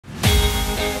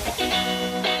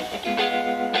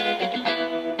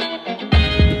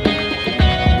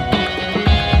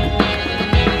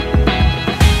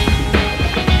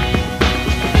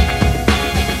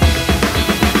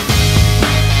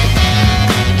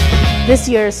this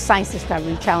year's Science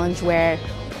Discovery Challenge, where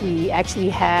we actually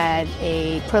had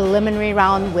a preliminary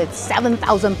round with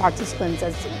 7,000 participants.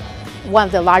 That's one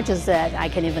of the largest that I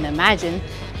can even imagine.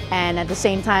 And at the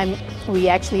same time, we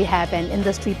actually have an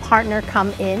industry partner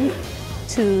come in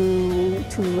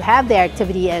to have their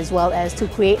activity, as well as to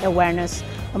create awareness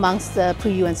amongst the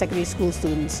pre-U and secondary school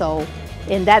students. So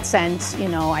in that sense,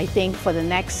 I think for the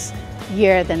next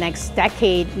year, the next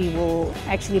decade, we will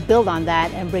actually build on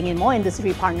that and bring in more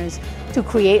industry partners to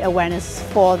create awareness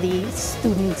for the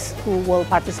students who will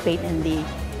participate in the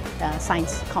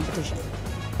science competition.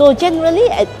 So generally,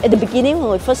 at the beginning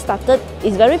when we first started,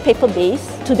 it's very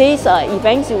paper-based. Today's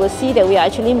events, you will see that we are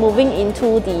actually moving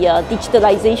into the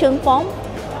digitalization form.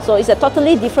 So it's a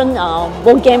totally different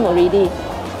ball game already.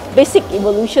 Basic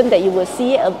evolution that you will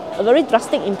see, a very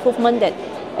drastic improvement that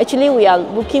actually we are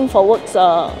looking forward to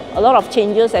a lot of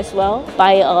changes as well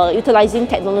by utilizing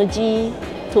technology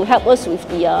to help us with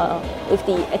the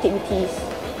activities.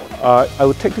 I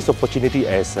would take this opportunity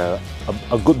as a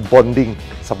good bonding,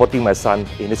 supporting my son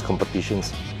in his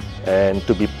competitions and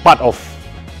to be part of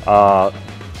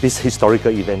this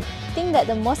historical event. I think that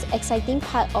the most exciting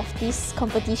part of this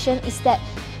competition is that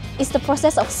it's the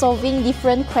process of solving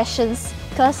different questions,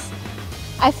 because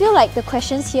I feel like the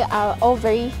questions here are all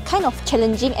very kind of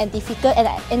challenging and difficult, and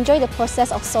I enjoy the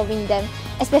process of solving them,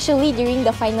 especially during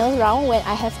the final round when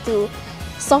I have to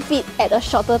solve it at a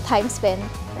shorter time span.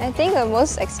 I think the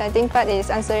most exciting part is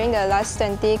answering the last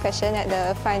 20 questions at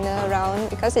the final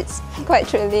round, because it's quite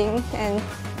thrilling and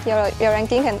your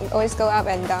ranking can always go up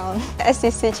and down. The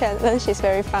SDC challenge is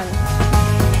very fun.